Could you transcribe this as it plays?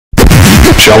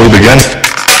Shall we begin?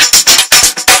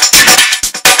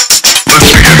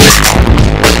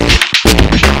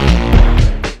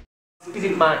 Is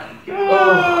it mine?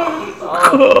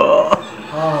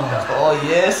 Oh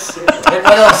yes. And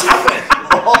what else happened?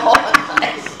 Oh,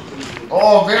 nice.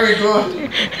 Oh, very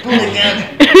good. Do it again.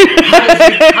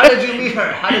 How did you meet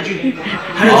her? How did you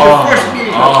first meet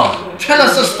her? Tell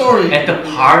us a story. At the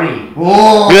party.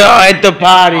 Oh. Yeah, at the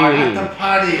party. At the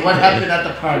party. What happened at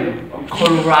the party?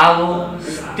 Colorado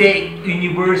State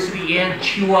University and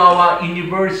Chihuahua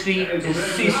University and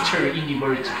sister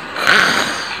university.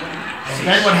 And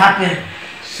then what happened?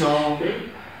 So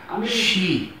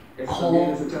she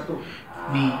called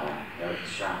me.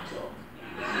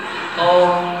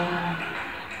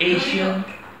 Asian.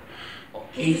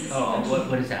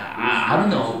 What is that? I don't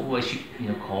know what she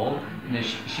called.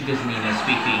 She doesn't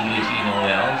speak English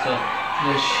well. So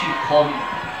she called me.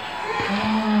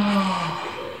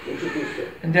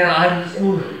 And then I'm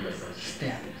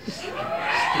step.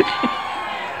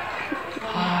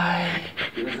 Hi.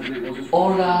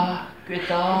 Hola. ¿Qué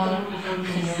tal,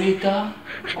 señorita?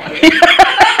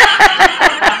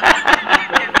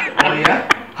 Oh yeah?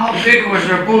 How big was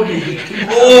her boogie?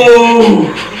 Oh!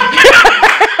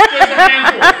 Just a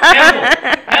handful.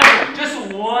 Just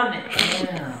one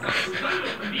hand.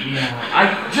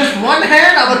 Yeah. Just one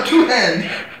hand or two hands?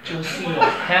 Just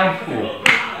handful.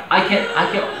 I can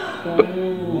hold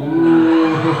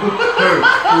her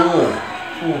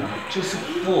full. Just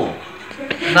full.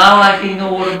 Now like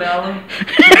watermelon.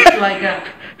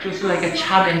 Just like a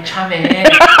chame.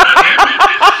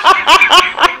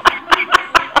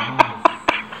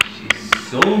 She's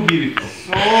so beautiful.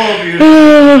 So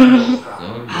beautiful.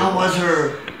 How was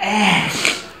her ass?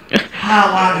 How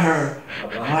about her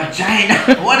vagina?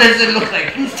 What does it look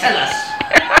like? Please tell us.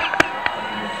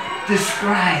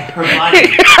 Describe her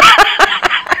body.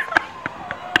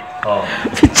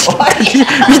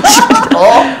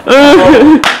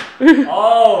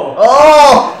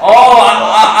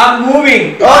 I'm moving.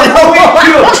 I'm moving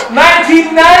to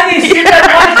 1990s.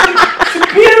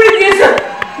 Spirit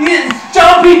is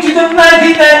jumping to the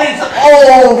 1990s.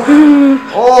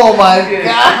 Oh my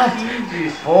God.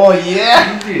 Oh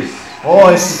yeah. Oh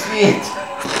shit.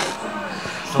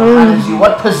 So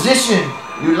what position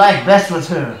you like best with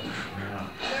her?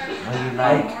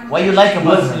 What you like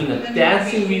about her?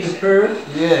 Dancing with her.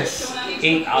 Yes.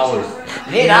 8 hours.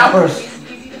 8 hours.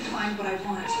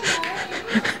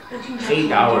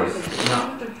 8 hours.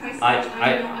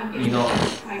 No,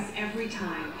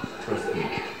 trust me.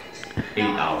 8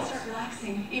 hours.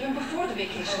 Even before the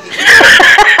vacation.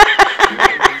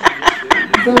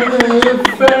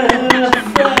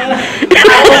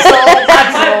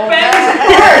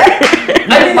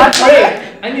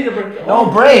 I need a break. No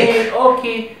break.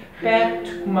 Okay. Back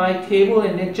to my table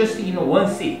and then just one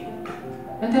seat.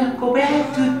 And then go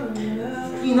back to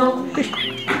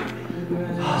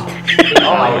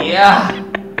Oh yeah.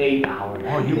 8 hours.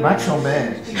 Oh, you macho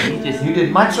man. You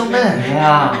did macho man.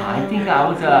 Yeah, I think I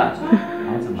was a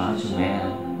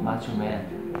macho man.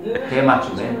 Very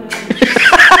macho man.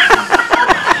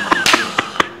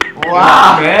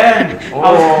 Wow. Man, I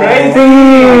was Oh. crazy.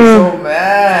 Macho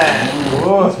man.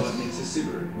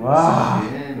 Wow.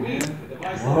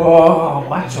 Oh,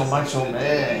 macho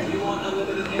man.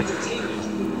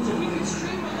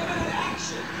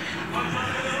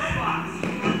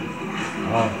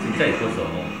 진짜 있었어.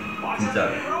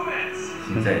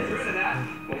 진짜 있었어.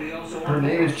 Her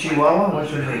name is Chihuahua?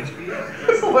 What's her name?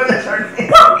 What is her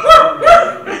name?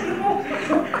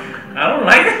 I don't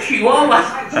like a chihuahua.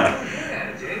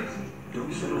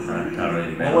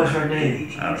 What was her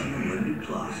name? I don't know.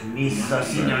 Miss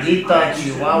Señorita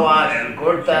Chihuahua, el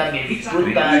corta, mi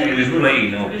disputa, We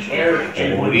play,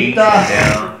 el bonita,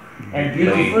 and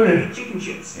beautiful.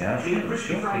 Yeah.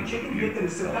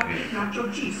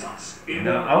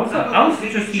 I was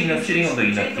just sitting on the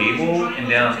table, and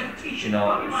then she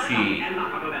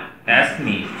asked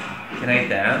me, "Can I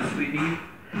dance with you?"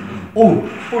 Oh,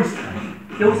 first time.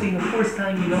 That was the first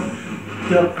time,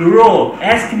 the girl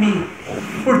asked me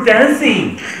for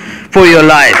dancing. For your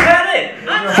life.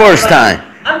 First time.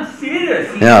 I'm serious.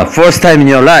 Yeah, first time in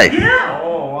your life. Yeah.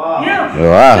 Oh, wow. Yeah.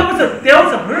 Wow. That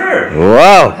was her.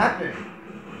 Wow. What happened?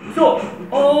 So,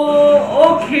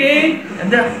 okay,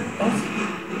 and then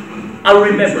I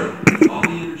remember. Oh,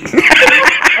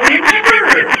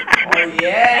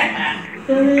 yeah.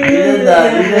 You did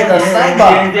the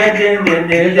samba.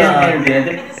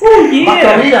 Oh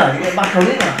yeah.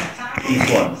 Macarena. This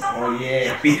one. Oh,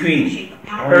 yeah. Between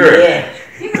Oh, her yeah.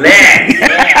 legs.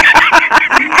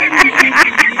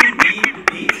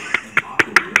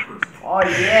 Oh,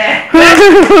 yeah.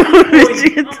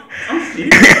 I'm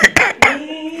serious.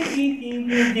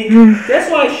 That's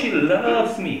why she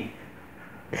loves me.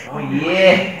 Oh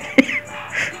yeah.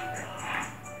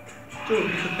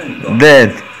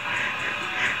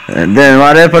 Then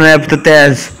what happened after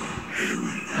dance?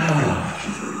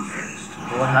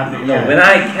 What happened? No, when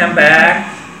I came back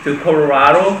to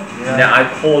Colorado, then I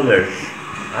called her.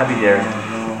 I'll be there.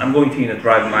 I'm going to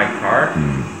drive my car.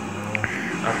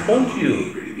 I told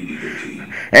you.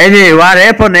 Anyway, what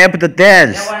happened after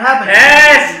dance? What happened?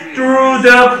 Pass through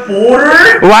the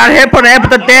border. What happened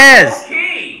after dance?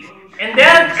 Okay. And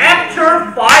then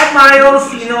after 5 miles,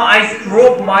 I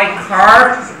drove my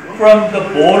car from the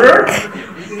border.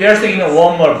 There's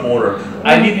one more border.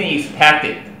 I didn't expect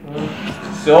it.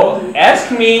 So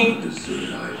ask me,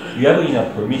 you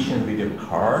have permission with your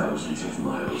car?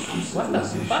 What the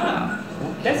fuck?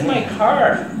 That's my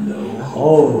car.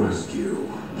 Oh,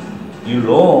 you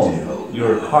loan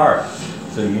your car,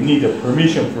 so you need a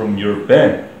permission from your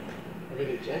bank. I think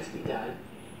a jet ski died.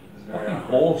 Fucking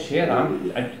bullshit.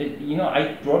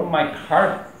 I drove my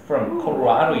car from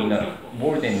Colorado in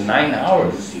more than 9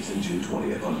 hours. So,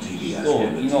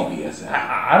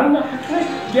 I don't know how can I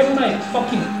get my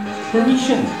fucking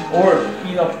permission or,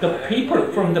 the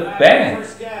paper from the bank.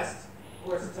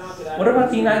 What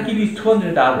about I give you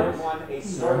 $200?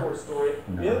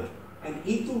 No.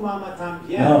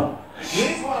 No.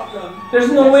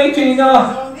 There's no way to,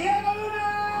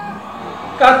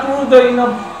 got through the,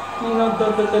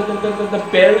 the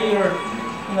barrier,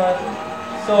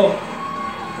 so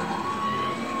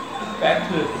back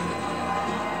to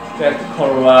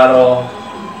Colorado.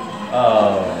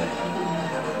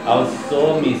 I was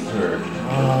so miss her.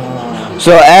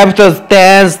 So after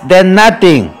dance, then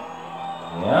nothing.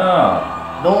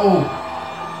 Yeah. No.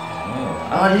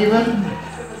 Not even.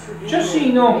 Just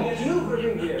kiss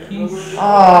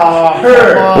Her.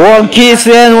 One kiss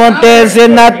and one dance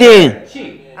and nothing.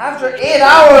 After 8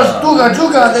 hours,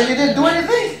 juga, then you didn't do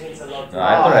anything?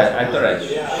 I thought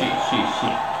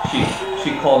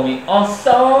she called me. Oh,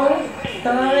 song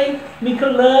time, make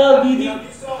love with you.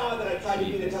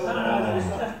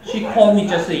 She called me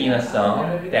just in a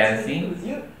song, dancing,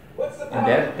 and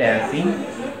then dancing,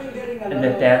 and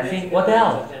then dancing. What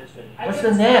else? What's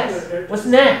the next? What's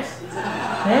next?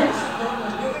 Next?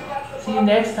 See you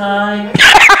next time.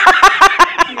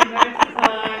 See you next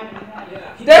time.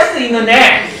 That's the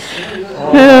next.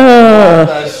 Oh,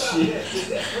 that shit.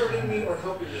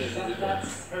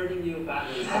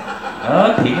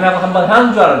 개인하고 한번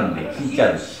하는 줄 알았는데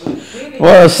진짜로.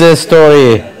 What's the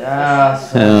story? Yeah,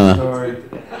 sad story.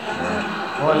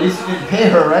 Well, at least you didn't pay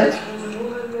her, right?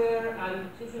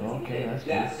 Okay, that's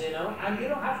good. And you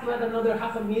don't have to add another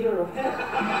half a meter of hair.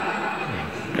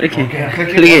 Okay,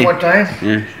 click it one more time.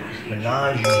 Yeah.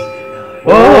 Menage.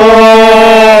 Oh,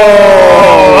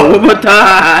 one more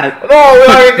time. No, we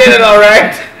already did it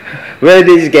alright. Where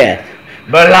did you get?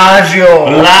 Bellagio.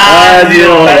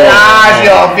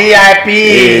 VIP.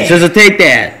 Yeah, just take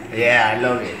that. Yeah, I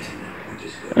love it.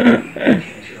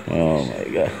 Oh my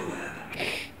god.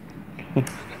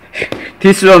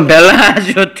 This one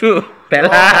Bellagio too.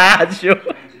 Bellagio.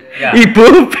 야. 이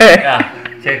부페. 야,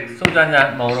 제 소주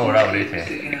한잔 먹으러 오라 그래 쟤.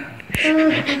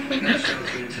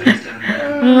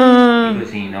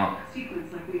 이것이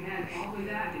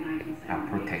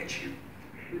protect you.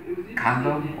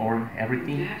 Condom or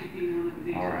everything,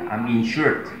 or I'm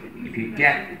insured. If you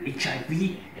get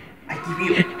HIV, I give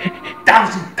you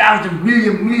 $1,000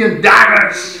 million.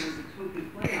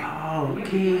 Oh,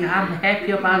 okay, I'm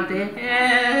happy about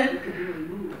that.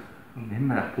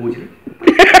 맨날 보지.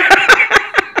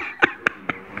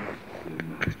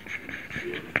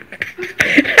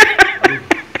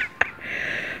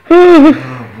 Oh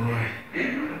boy.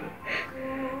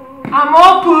 I'm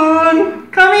open.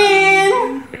 Come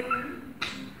in.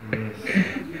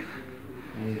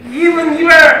 Even you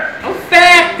are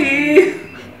affected.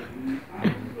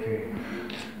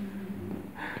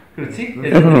 그렇지?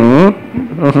 Good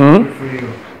for you.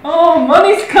 Oh,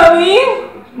 money's coming.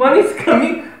 Money's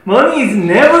coming. Money is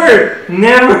never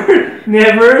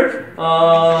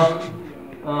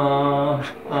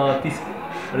this,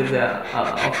 what is that?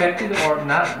 Affected or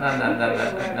not? What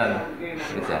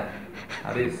is that?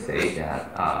 How do you say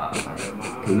that?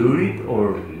 Polluted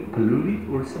or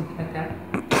something like that?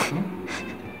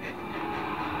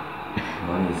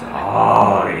 Money is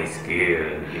always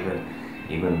good,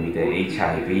 even with the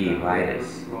HIV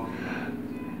virus.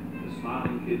 The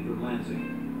smiling kid from Lansing,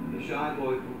 the shy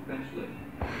boy from Finchley.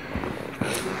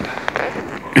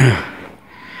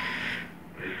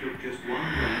 They took just one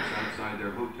glance outside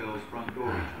their hotel's front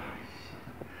door.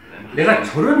 내가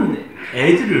저런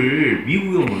애들을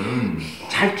미국에 오면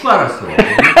잘 줄 알았어.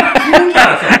 죽는 줄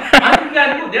알았어. 아니 그게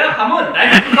아니고 내가 내가 가면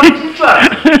나이트 가면 줄 줄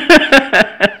알았어.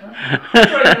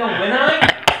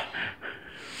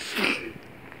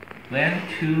 When I went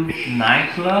to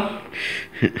nightclub,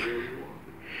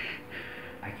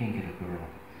 I can't get a girl.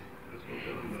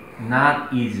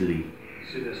 Not easily.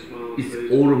 It's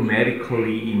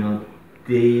automatically,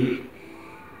 they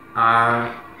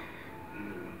are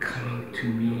coming to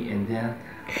me and then,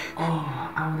 oh,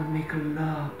 I wanna make a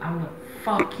love. I wanna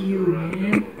fuck you,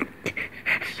 man.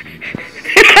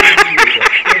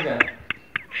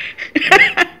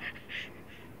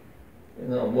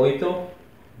 모히또?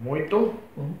 모히또?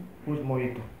 Who's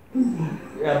mojito?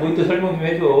 야, 모히또 설명 좀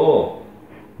해줘.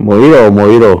 모히로.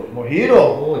 Mojito.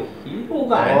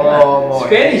 모히또가 아니야.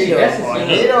 스페니시, that's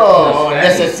Mojito.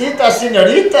 Necesita,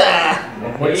 señorita.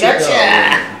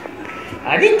 Muchacha.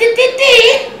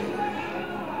 Aritititi.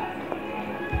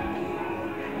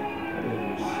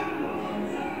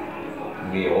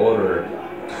 We ordered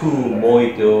 2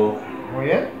 mojito Oh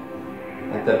yeah?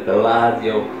 at the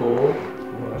Bellagio pool.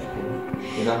 Oh, that's cool.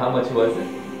 You know how much was it?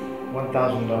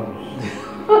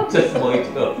 $1,000. Just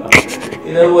mojito.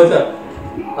 It was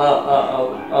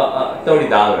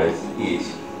 $30 each.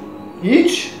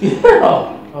 Each?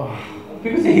 Yeah. Oh.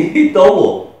 Because he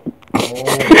double.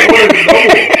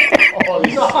 Oh,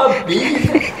 You know how big it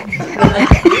is?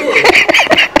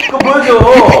 그거 보여줘.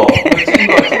 찍은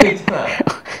거 있잖아.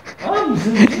 아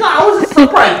무슨 I was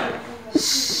surprised.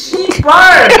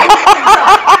 씨발.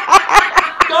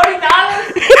 $30?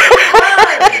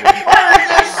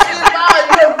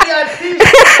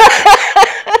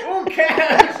 Who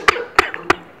cares?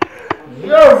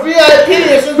 You're VIP.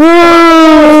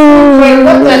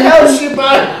 What the hell, Shiba?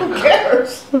 Who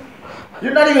cares?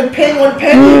 You're not even paying one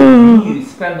penny. You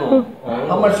spend all.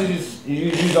 How much did you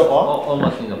use up all?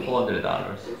 Almost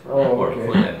 $400. Oh, for okay.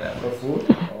 food and beverage. For food?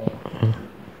 Oh.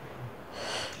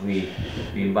 We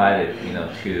invited,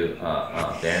 two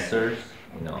dancers,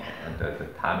 the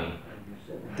Tommy.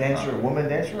 Dancer, woman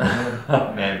dancer?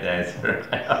 Man dancer.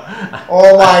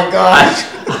 Oh my gosh.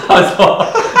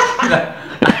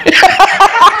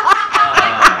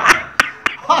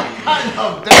 What kind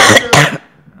of dancer?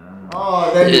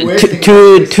 Oh, then you're wasting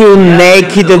Two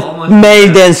naked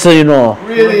male dancer,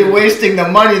 really wasting the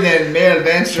money then, male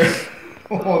dancer.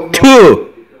 Oh no.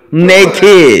 Two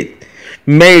naked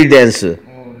male dancer.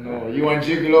 Oh no, you want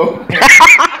gigolo?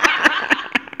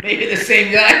 Maybe the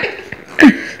same guy.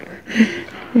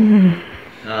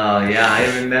 Oh yeah, I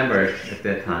remember at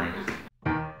that time.